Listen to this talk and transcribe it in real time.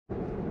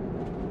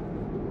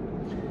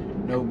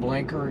no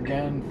blinker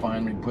again.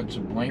 Finally puts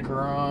a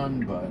blinker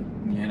on, but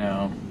you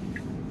know.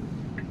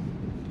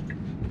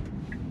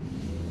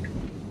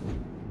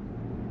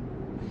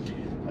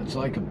 It's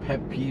like a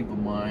pet peeve of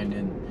mine,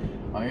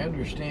 and I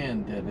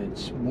understand that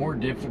it's more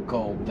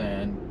difficult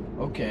than,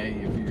 okay,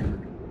 if you're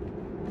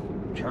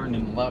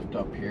turning left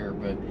up here,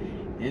 but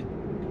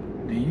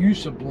the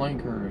use of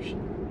blinkers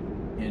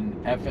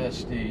in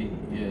FSD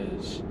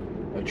is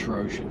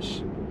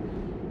atrocious.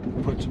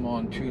 Puts them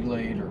on too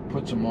late, or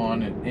puts them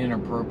on at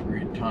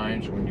inappropriate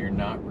times when you're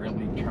not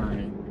really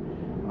turning.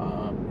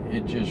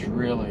 It just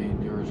really,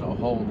 there's a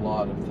whole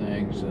lot of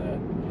things that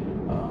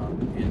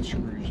it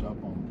screws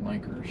up on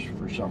blinkers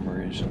for some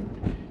reason.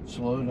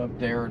 Slowed up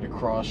there at a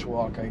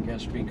crosswalk, I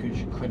guess, because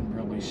you couldn't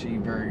really see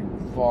very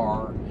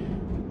far.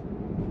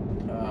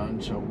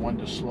 And so it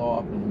wanted to slow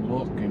up and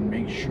look and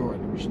make sure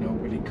there was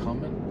nobody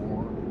coming,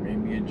 or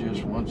maybe it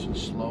just wants to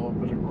slow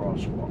up at a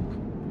crosswalk.